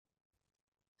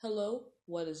Hello,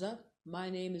 what is up? My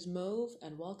name is Mauve,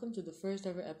 and welcome to the first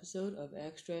ever episode of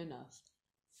Extra Enough.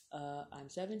 I'm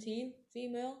 17,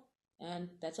 female, and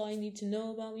that's all you need to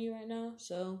know about me right now.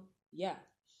 So, yeah,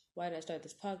 why did I start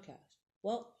this podcast?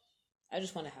 Well, I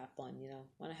just want to have fun,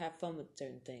 want to have fun with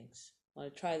certain things. Want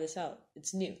to try this out.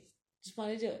 It's new. Just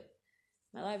want to do it.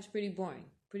 My life's pretty boring,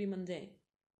 pretty mundane.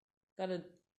 Gotta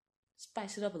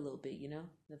spice it up a little bit.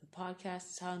 If a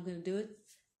podcast is how I'm gonna do it,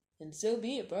 then so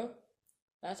be it, bro.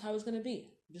 That's how it's gonna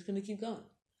be. I'm just gonna keep going.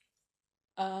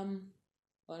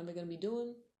 What am I gonna be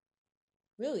doing?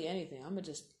 Really anything. I'm gonna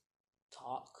just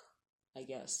talk, I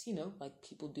guess. Like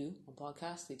people do on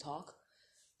podcasts, they talk.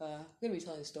 I'm gonna be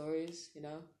telling stories.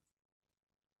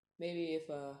 Maybe if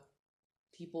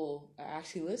people are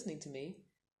actually listening to me,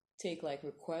 take like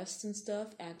requests and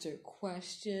stuff, answer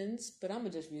questions. But I'm gonna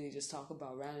just really just talk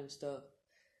about random stuff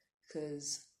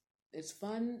because it's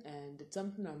fun and it's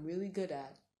something I'm really good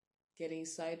at. Getting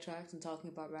sidetracked and talking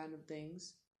about random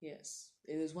things. Yes,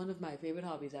 it is one of my favorite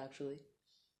hobbies, actually.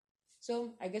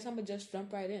 So, I guess I'm gonna just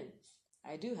jump right in.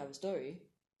 I do have a story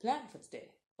planned for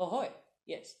today. Ahoy!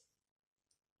 Yes.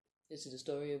 This is the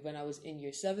story of when I was in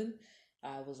year 7.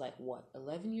 I was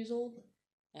 11 years old?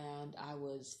 And I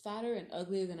was fatter and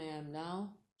uglier than I am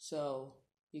now. So,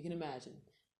 you can imagine.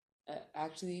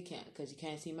 Actually, you can't, because you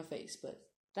can't see my face. But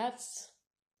that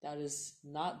is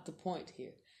not the point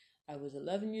here. I was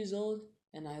 11 years old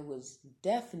and I was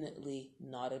definitely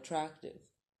not attractive.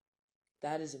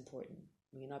 That is important.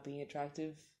 Me not being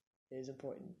attractive is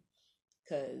important.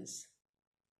 Because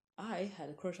I had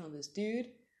a crush on this dude.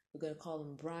 We're going to call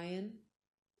him Brian.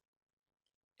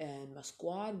 And my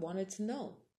squad wanted to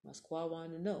know.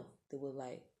 They were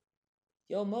like,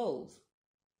 yo, Mauve,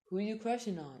 who are you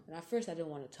crushing on? And at first I didn't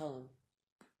want to tell him.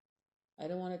 I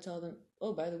didn't want to tell them,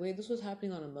 oh, by the way, this was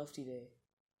happening on a Mufti day.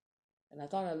 And I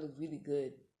thought I looked really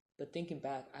good. But thinking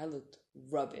back, I looked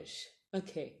rubbish.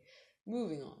 Okay,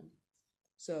 moving on.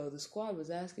 So the squad was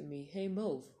asking me, hey,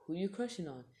 Mauve, who you crushing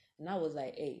on? And I was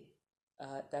like, hey,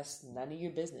 that's none of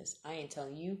your business. I ain't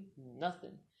telling you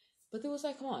nothing. But they was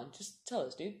like, come on, just tell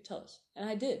us, dude. Tell us. And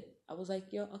I did. I was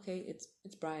like, yo, okay,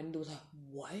 it's Brian. And they was like,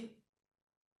 what?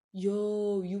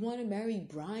 Yo, you want to marry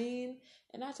Brian?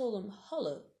 And I told them, hold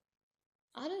up.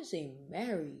 I didn't say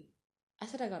marry. I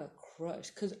said I got a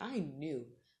crush because I knew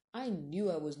I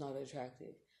was not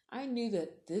attractive. I knew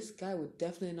that this guy would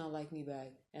definitely not like me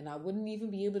back and I wouldn't even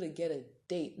be able to get a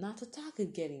date, not to talk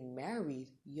of getting married.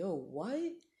 Yo, what?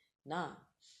 Nah.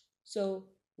 So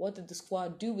what did the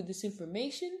squad do with this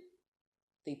information?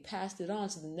 They passed it on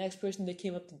to the next person that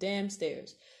came up the damn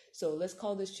stairs. So let's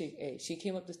call this chick A. She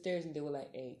came up the stairs and they were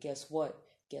like, hey, guess what?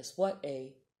 Guess what,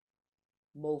 A?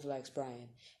 Mauve likes Brian.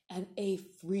 And A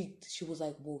freaked. She was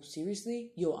like, whoa,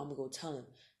 seriously? Yo, I'm gonna go tell him.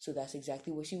 So that's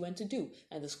exactly what she went to do.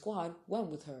 And the squad went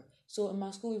with her. So in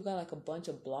my school, we've got like a bunch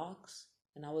of blocks.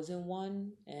 And I was in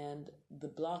one. And the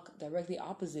block directly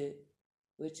opposite,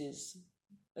 which is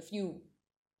a few,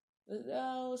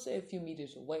 let's say a few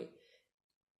meters away.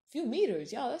 Few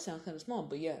meters? Yeah, that sounds kind of small.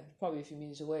 But yeah, probably a few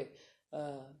meters away.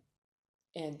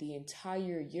 And the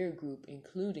entire year group,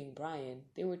 including Brian,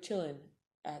 they were chilling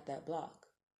at that block.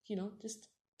 Just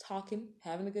talking,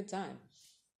 having a good time.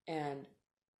 And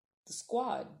the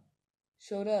squad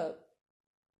showed up.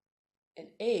 And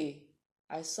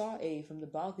I saw A from the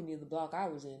balcony of the block I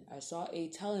was in. I saw A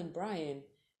telling Brian,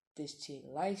 this chick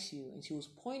likes you. And she was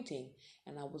pointing.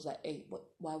 And I was like, hey,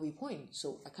 why are we pointing?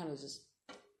 So I kind of just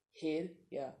hid.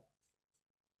 Yeah.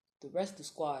 The rest of the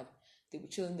squad, they were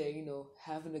chilling there,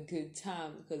 having a good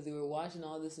time because they were watching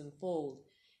all this unfold.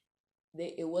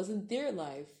 It wasn't their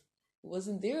life. It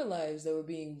wasn't their lives that were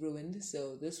being ruined.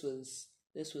 So this was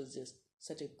just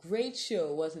such a great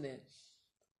show, wasn't it?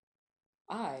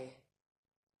 I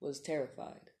was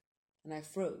terrified and I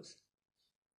froze.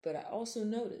 But I also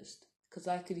noticed, because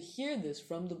I could hear this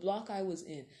from the block I was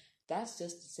in. That's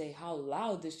just to say how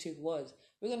loud this chick was.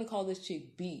 We're going to call this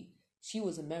chick B. She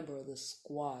was a member of the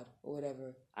squad or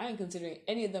whatever. I ain't considering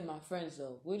any of them my friends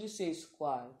though. We'll just say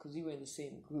squad because we were in the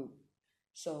same group.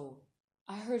 So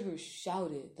I heard her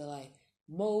shout it that like,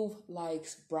 Mauve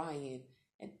likes Brian.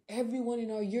 And everyone in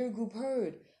our year group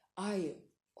heard. Oh my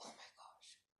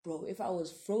gosh. Bro, if I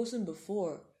was frozen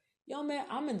before, yo man,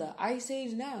 I'm in the ice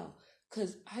age now.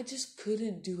 Because I just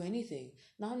couldn't do anything.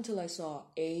 Not until I saw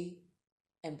A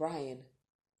and Brian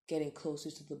getting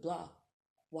closer to the block.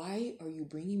 Why are you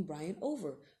bringing Brian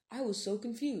over? I was so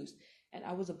confused. And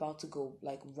I was about to go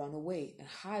run away and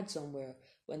hide somewhere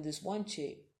when this one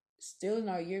chick, still in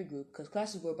our year group, because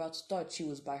classes were about to start, she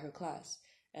was by her class.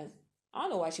 And I don't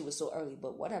know why she was so early,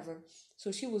 but whatever.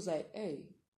 So she was like, hey,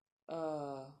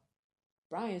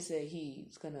 Brian said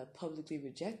he's gonna publicly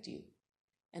reject you.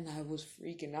 And I was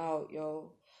freaking out,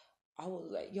 yo. I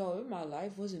was like, yo, my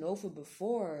life wasn't over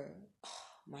before. Oh,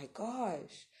 my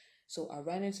gosh. So I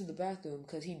ran into the bathroom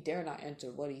because he dare not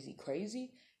enter. What is he,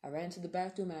 crazy? I ran into the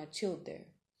bathroom and I chilled there.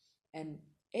 And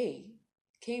A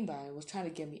came by and was trying to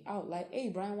get me out. Like, hey,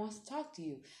 Brian wants to talk to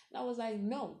you. And I was like,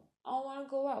 no, I don't want to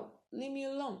go out. Leave me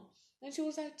alone. And she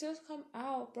was like, just come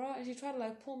out, bro. And she tried to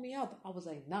like pull me out. But I was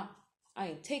like, nah, I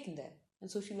ain't taking that. And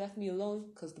so she left me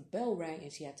alone because the bell rang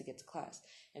and she had to get to class.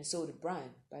 And so did Brian.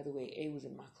 By the way, A was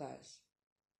in my class.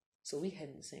 So we had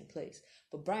in the same place.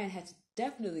 But Brian had to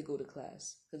definitely go to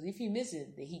class. Because if he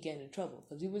missing, then he getting in trouble.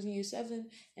 Because he was in year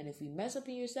 7. And if we mess up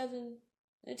in year 7,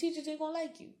 the teachers ain't going to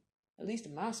like you. At least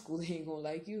in my school, they ain't going to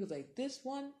like you. Because like this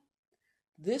one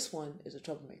is a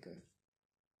troublemaker.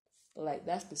 But like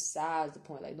that's besides the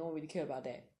point. Like no one really care about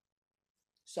that.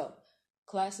 So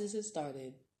classes had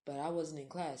started. But I wasn't in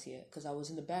class yet because I was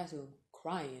in the bathroom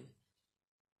crying.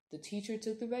 The teacher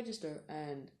took the register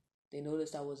and they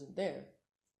noticed I wasn't there.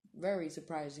 Very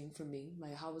surprising for me.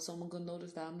 Like, how was someone going to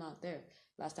notice that I'm not there?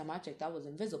 Last time I checked, I was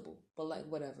invisible. But, like,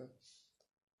 whatever.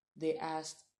 They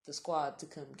asked the squad to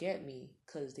come get me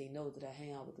because they know that I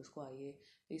hang out with the squad, yeah?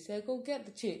 They said, go get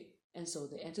the chick. And so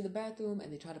they entered the bathroom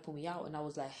and they tried to pull me out. And I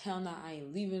was like, hell nah, I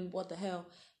ain't leaving. What the hell?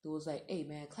 It was like, hey,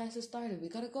 man, class has started. We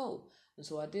got to go. And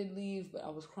so I did leave, but I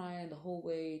was crying the whole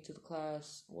way to the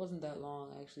class. It wasn't that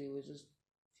long, actually. It was just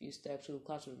a few steps. So the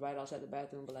class was right outside the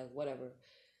bathroom, but like, whatever.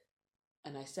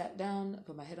 And I sat down,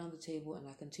 put my head on the table, and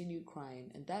I continued crying.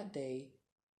 And that day,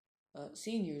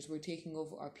 seniors were taking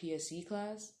over our PSC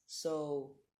class.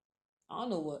 So I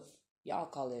don't know what y'all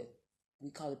call it. We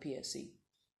call it PSC.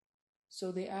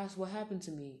 So they asked what happened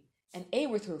to me. And A,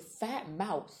 with her fat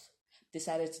mouth,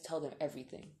 decided to tell them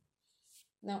everything.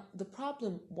 Now, the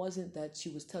problem wasn't that she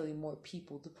was telling more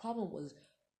people. The problem was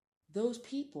those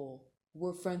people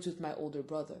were friends with my older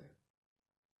brother.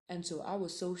 And so I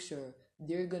was so sure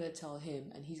they're going to tell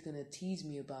him and he's going to tease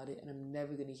me about it and I'm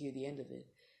never going to hear the end of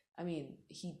it. I mean,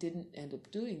 he didn't end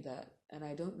up doing that. And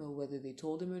I don't know whether they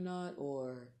told him or not,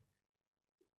 or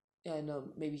yeah, no,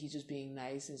 maybe he's just being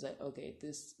nice and he's like, okay,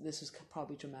 this is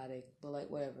probably traumatic, but like,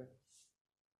 whatever.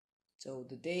 So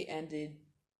the day ended.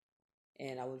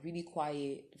 And I was really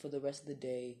quiet for the rest of the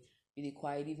day, really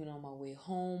quiet even on my way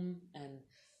home. And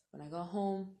when I got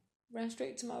home, ran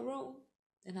straight to my room.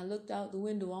 And I looked out the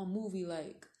window all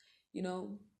movie-like, you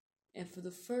know. And for the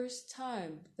first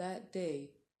time that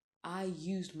day, I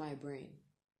used my brain.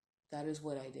 That is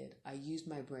what I did. I used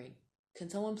my brain. Can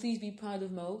someone please be proud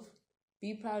of Mauve?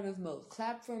 Be proud of Mauve.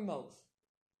 Clap for Mauve.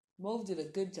 Mauve did a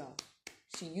good job.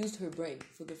 She used her brain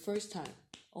for the first time.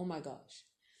 Oh my gosh.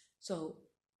 So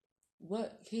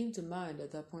what came to mind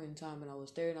at that point in time when I was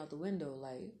staring out the window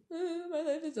like, my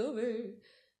life is over,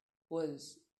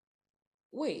 was,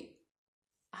 wait,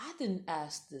 I didn't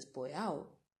ask this boy out.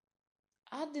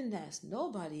 I didn't ask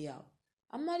nobody out.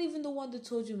 I'm not even the one that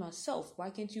told you myself. Why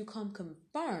can't you come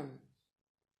confirm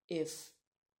if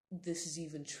this is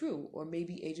even true? Or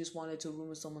maybe A just wanted to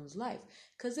ruin someone's life.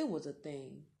 Because it was a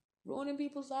thing. Ruining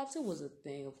people's lives, it was a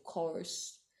thing, of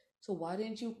course. So why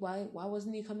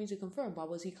wasn't he coming to confirm? Why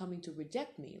was he coming to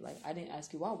reject me? Like, I didn't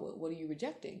ask you out. What are you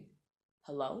rejecting?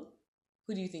 Hello?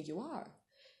 Who do you think you are?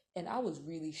 And I was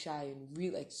really shy and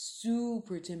really, like,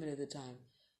 super timid at the time.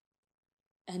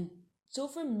 And so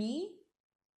for me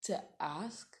to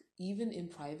ask, even in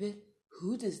private,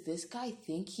 who does this guy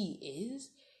think he is?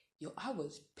 Yo, I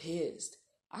was pissed.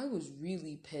 I was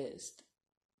really pissed.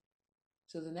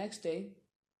 So the next day,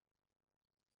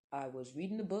 I was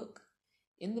reading a book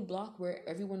in the block where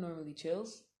everyone normally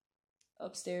chills,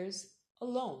 upstairs,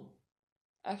 alone.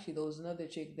 Actually, there was another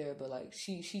chick there, but like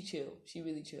she chill. She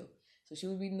really chill. So she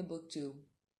was reading the book too.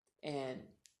 And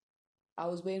I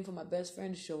was waiting for my best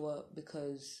friend to show up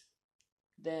because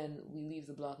then we leave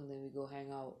the block and then we go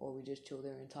hang out or we just chill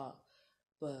there and talk.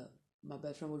 But my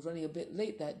best friend was running a bit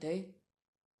late that day.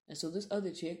 And so this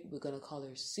other chick, we're going to call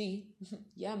her C.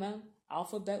 Yeah, man.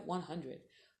 Alphabet 100.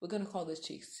 We're going to call this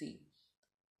chick C.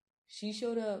 She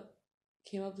showed up,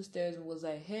 came up the stairs and was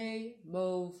like, hey,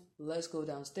 Mauve, let's go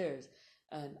downstairs.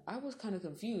 And I was kind of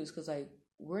confused because, like,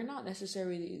 we're not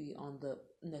necessarily on the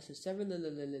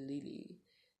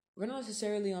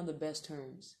best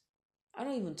terms. I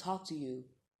don't even talk to you.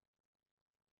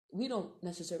 We don't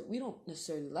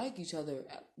necessarily like each other.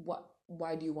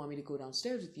 Why do you want me to go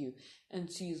downstairs with you?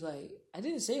 And she's like, I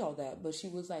didn't say all that, but she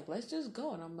was like, let's just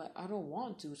go. And I'm like, I don't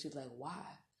want to. She's like, why?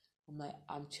 I'm like,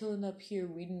 I'm chilling up here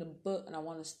reading the book and I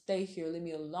want to stay here. Leave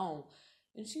me alone.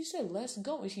 And she said, let's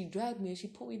go. And she dragged me and she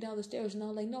put me down the stairs. And I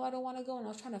was like, no, I don't want to go. And I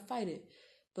was trying to fight it.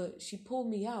 But she pulled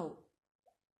me out.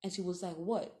 And she was like,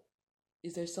 what?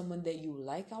 Is there someone that you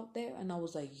like out there? And I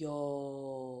was like,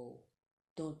 yo,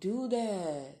 don't do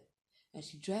that. And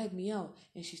she dragged me out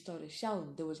and she started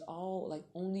shouting. There was all like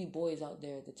only boys out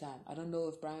there at the time. I don't know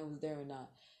if Brian was there or not,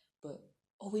 but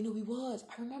oh wait, no, he was.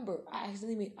 I remember I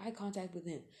accidentally made eye contact with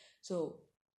him. So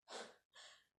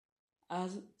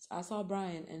I saw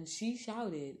Brian and she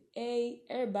shouted, hey,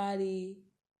 everybody,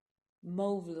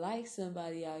 Mauve likes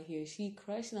somebody out here. She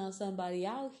crushing on somebody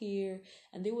out here.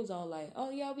 And they was all like, oh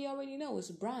yeah, we already know it's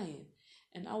Brian.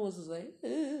 And I was just like,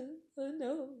 oh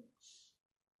no.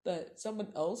 But someone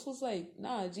else was like,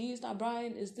 nah, G, it's not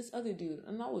Brian, it's this other dude.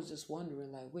 And I was just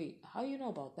wondering, like, wait, how you know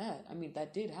about that? I mean,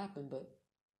 that did happen, but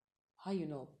how you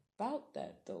know about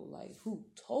that though? Like, who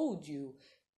told you?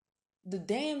 The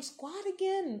damn squad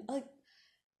again? Like,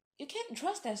 you can't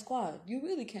trust that squad. You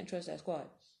really can't trust that squad.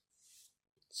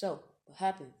 So, what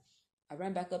happened? I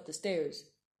ran back up the stairs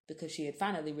because she had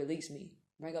finally released me.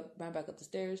 Ran back up the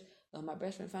stairs. My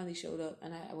best friend finally showed up,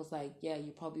 and I was like, yeah,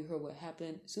 you probably heard what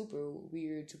happened. Super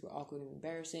weird, super awkward and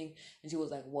embarrassing. And she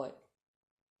was like, what?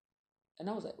 And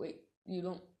I was like, wait, you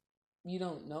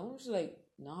don't know? She's like,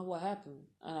 nah, what happened?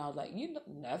 And I was like,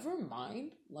 never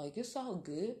mind. Like, it's all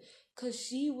good. Because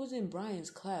she was in Brian's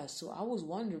class, so I was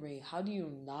wondering, how do you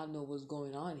not know what's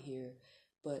going on here?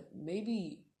 But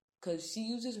maybe because she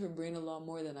uses her brain a lot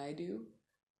more than I do.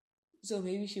 So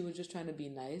maybe she was just trying to be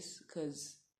nice,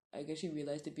 because I guess she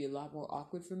realized it'd be a lot more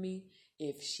awkward for me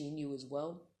if she knew as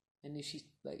well, and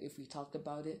if we talked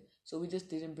about it. So we just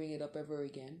didn't bring it up ever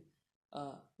again.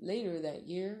 Later that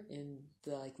year,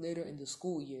 later in the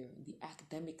school year, in the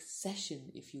academic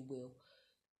session, if you will,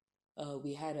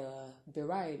 we had a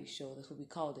variety show. That's what we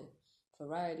called it,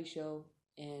 variety show.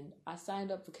 And I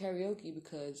signed up for karaoke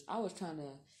because I was trying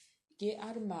to get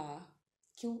out of my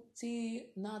cutesy,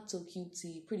 not so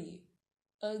cutesy, pretty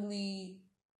ugly,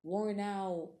 worn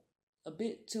out, a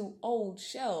bit too old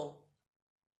shell,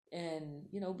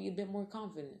 and be a bit more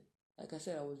confident. Like I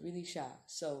said, I was really shy,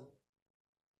 so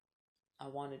I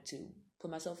wanted to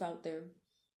put myself out there,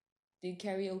 did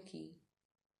karaoke.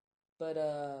 But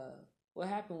what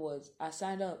happened was I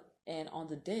signed up, and on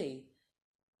the day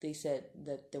they said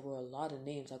that there were a lot of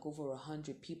names, like over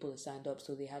 100 people that signed up,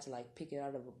 so they had to like pick it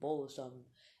out of a bowl or something.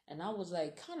 And I was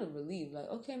like kind of relieved, like,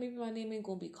 okay, maybe my name ain't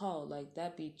gonna be called. Like,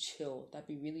 that'd be chill. That'd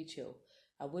be really chill.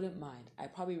 I wouldn't mind. I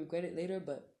probably regret it later,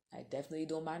 but I definitely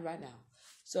don't mind right now.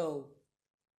 So,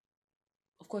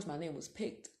 of course, my name was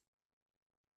picked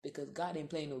because God ain't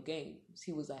playing no games.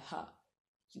 He was like, ha,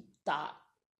 you thought.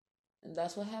 And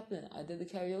that's what happened. I did the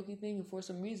karaoke thing, and for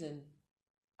some reason,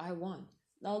 I won.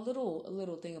 Now, a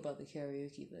little thing about the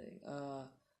karaoke thing.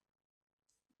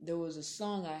 There was a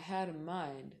song I had in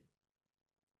mind,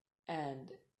 and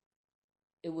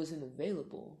it wasn't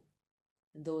available.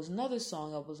 And there was another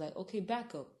song I was like, okay,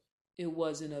 back up. It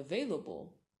wasn't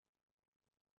available.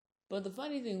 But the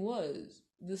funny thing was,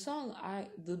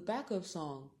 the backup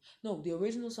song, no, the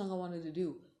original song I wanted to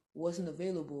do wasn't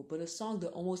available, but a song that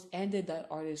almost ended that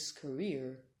artist's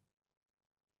career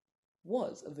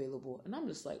was available. And I'm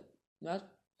just like,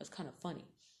 that's kind of funny.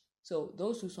 So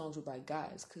those two songs were by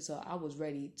guys, because I was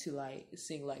ready to like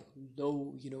sing like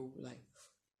low, like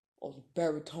or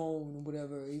baritone or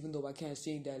whatever, even though I can't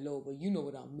sing that low, but you know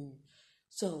what I mean.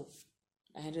 So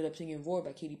I ended up singing Roar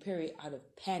by Katy Perry out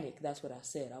of panic. That's what I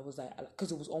said. I was like,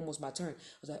 because it was almost my turn.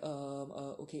 I was like,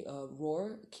 okay,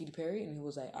 Roar, Katy Perry. And he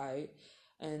was like, all right.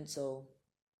 And so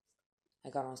I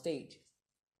got on stage.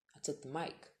 I took the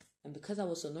mic. And because I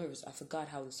was so nervous, I forgot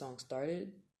how the song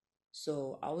started.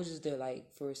 So I was just there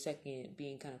like for a second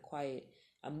being kind of quiet.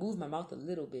 I moved my mouth a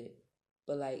little bit,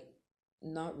 but like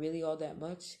not really all that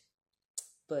much.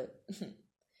 But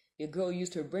your girl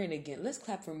used her brain again. Let's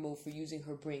clap for Mo for using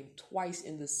her brain twice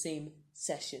in the same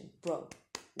session. Bro,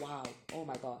 wow. Oh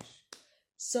my gosh.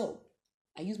 So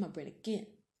I used my brain again.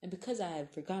 And because I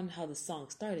had forgotten how the song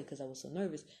started because I was so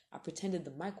nervous, I pretended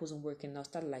the mic wasn't working and I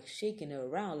started like shaking it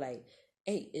around like,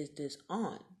 hey, is this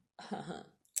on?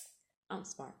 I'm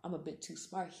smart. I'm a bit too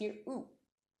smart here. Ooh.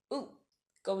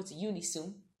 Going to uni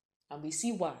soon. And we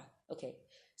see why. Okay.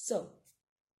 So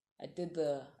I did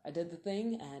the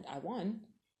thing and I won.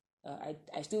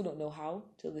 I still don't know how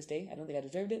till this day. I don't think I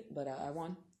deserved it, but I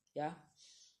won. Yeah.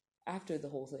 After the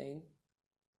whole thing.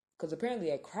 Because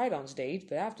apparently I cried on stage,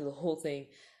 but after the whole thing,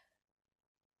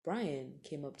 Brian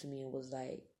came up to me and was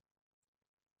like,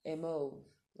 hey Mo,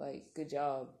 like, good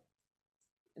job.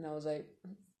 And I was like,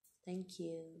 thank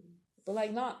you. But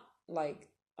like, not like,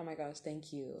 oh my gosh,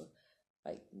 thank you.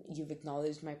 Like, you've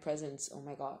acknowledged my presence. Oh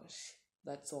my gosh.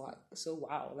 That's so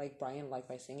wow. Like, Brian liked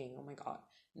my singing. Oh my god.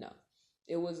 No.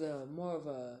 It was more of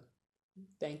a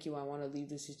Thank you. I want to leave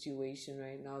the situation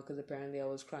right now because apparently I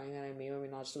was crying and I may or may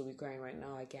not still be crying right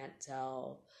now. I can't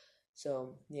tell.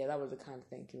 So yeah, that was the kind of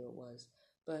thank you it was.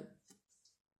 But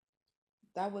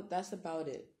that's about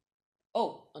it.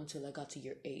 Oh, until I got to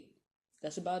year 8.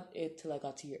 That's about it till I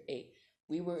got to year 8.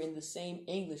 We were in the same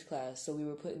English class, so we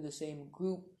were put in the same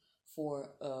group for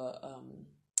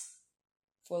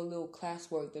for a little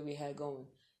classwork that we had going.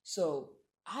 So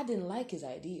I didn't like his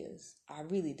ideas. I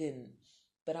really didn't.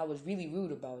 But I was really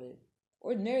rude about it.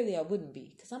 Ordinarily I wouldn't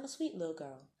be, because I'm a sweet little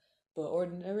girl. But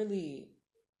ordinarily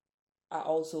I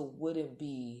also wouldn't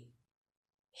be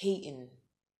hating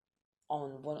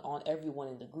on everyone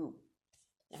in the group.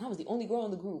 And I was the only girl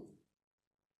in the group.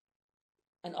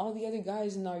 And all the other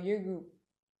guys in our year group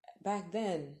back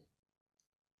then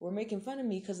were making fun of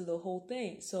me because of the whole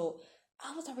thing. So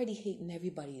I was already hating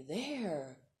everybody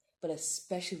there, but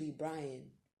especially Brian.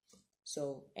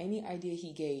 So any idea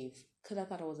he gave, because I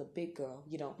thought I was a big girl,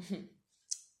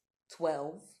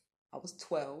 12. I was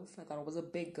 12. I thought I was a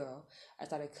big girl. I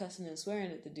started cussing and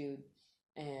swearing at the dude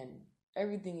and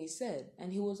everything he said.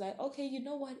 And he was like, okay, you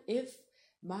know what? If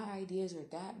my ideas are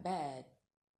that bad,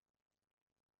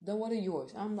 then what are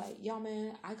yours? I'm like, yo,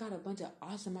 man, I got a bunch of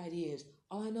awesome ideas.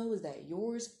 All I know is that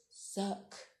yours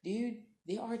suck, dude.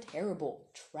 They are terrible.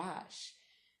 Trash.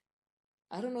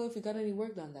 I don't know if we got any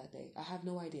work done that day. I have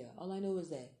no idea. All I know is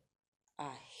that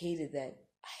I hated that.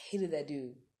 I hated that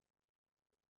dude.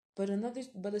 But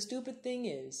the stupid thing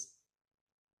is,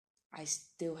 I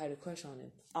still had a crush on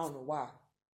him. I don't know why.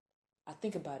 I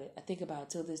think about it. I think about it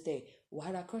till this day. Why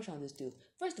did I crush on this dude?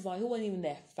 First of all, he wasn't even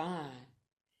that fine.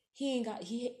 He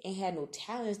ain't had no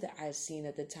talents that I seen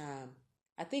at the time.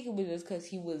 I think it was just because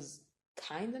he was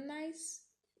kind of nice,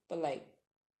 but like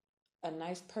a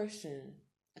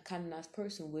kind of nice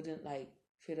person wouldn't like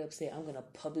straight up say, I'm gonna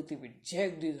publicly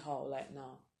reject this whole. Like,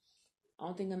 no, I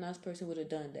don't think a nice person would have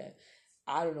done that.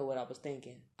 I don't know what I was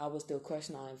thinking. I was still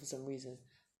crushing on him for some reason,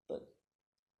 but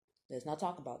let's not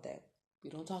talk about that. We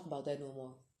don't talk about that no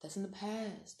more. That's in the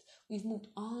past. We've moved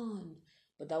on.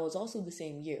 But that was also the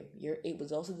same year. Year 8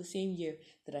 was also the same year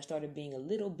that I started being a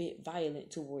little bit violent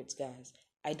towards guys.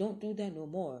 I don't do that no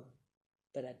more,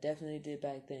 but I definitely did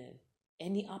back then.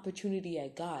 Any opportunity I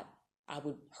got, I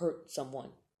would hurt someone.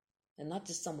 And not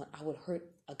just someone, I would hurt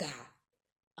a guy.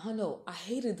 I don't know. I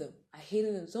hated them. I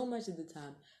hated them so much at the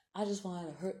time. I just wanted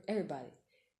to hurt everybody.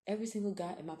 Every single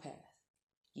guy in my path.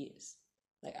 Yes.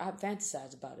 Like, I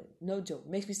fantasize about it. No joke.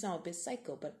 Makes me sound a bit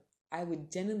psycho, but I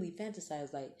would genuinely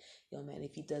fantasize like, yo, man,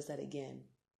 if he does that again,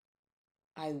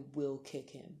 I will kick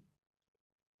him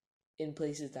in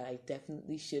places that I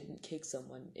definitely shouldn't kick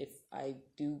someone. If I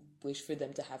do wish for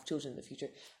them to have children in the future,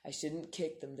 I shouldn't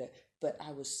kick them there. But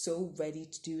I was so ready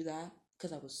to do that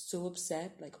because I was so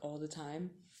upset, like, all the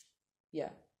time. Yeah.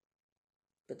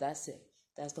 But that's it.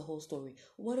 That's the whole story.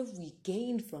 What have we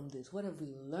gained from this? What have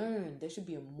we learned? There should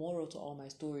be a moral to all my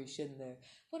stories, shouldn't there?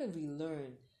 What have we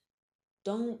learned?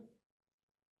 Don't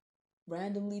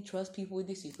randomly trust people with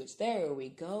your secrets. There we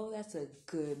go. That's a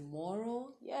good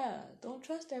moral. Yeah, don't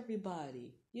trust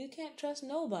everybody. You can't trust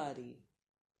nobody.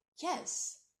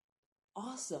 Yes.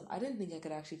 Awesome. I didn't think I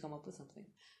could actually come up with something.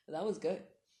 But that was good.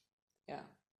 Yeah.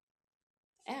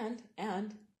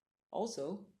 And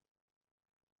also,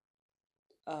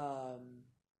 um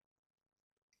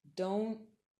don't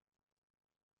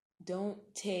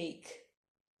take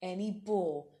any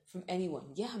bull from anyone.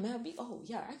 Yeah, man.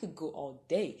 I could go all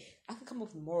day. I could come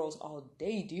up with morals all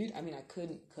day, dude. I mean, I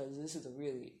couldn't because it's a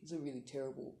really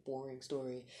terrible, boring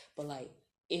story. But like,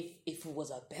 if it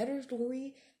was a better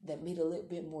story that made a little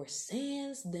bit more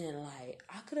sense, then like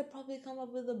I could have probably come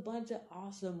up with a bunch of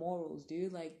awesome morals,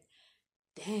 dude. Like,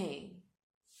 dang,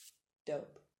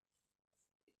 dope.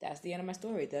 That's the end of my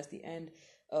story. That's the end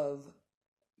of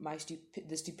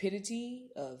the stupidity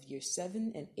of year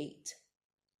 7 and 8.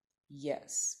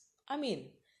 Yes. I mean,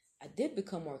 I did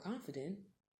become more confident.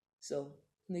 So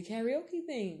the karaoke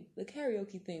thing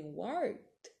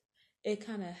worked. It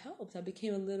kind of helped. I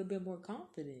became a little bit more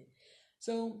confident.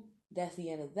 So that's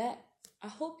the end of that. I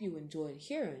hope you enjoyed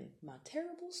hearing my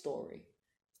terrible story.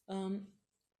 Um,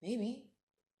 maybe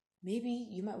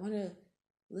you might want to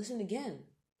listen again.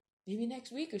 Maybe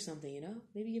next week or something,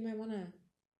 Maybe you might want to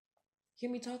hear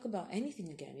me talk about anything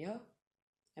again, yo.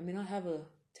 I may not have a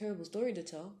terrible story to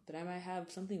tell, but I might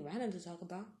have something random to talk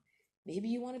about. Maybe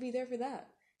you want to be there for that.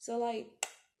 So, like,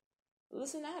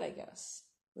 listen out, I guess.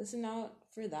 Listen out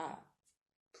for that.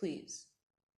 Please.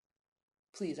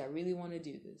 Please, I really want to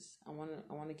do this. I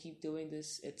want to keep doing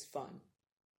this. It's fun.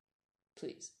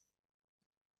 Please.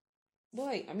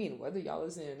 Boy, I mean, whether y'all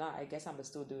listen or not, I guess I'm going to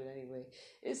still do it anyway.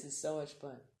 This is so much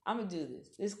fun. I'm going to do this.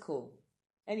 It's cool.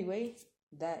 Anyway,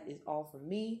 that is all from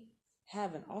me.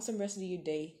 Have an awesome rest of your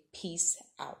day. Peace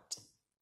out.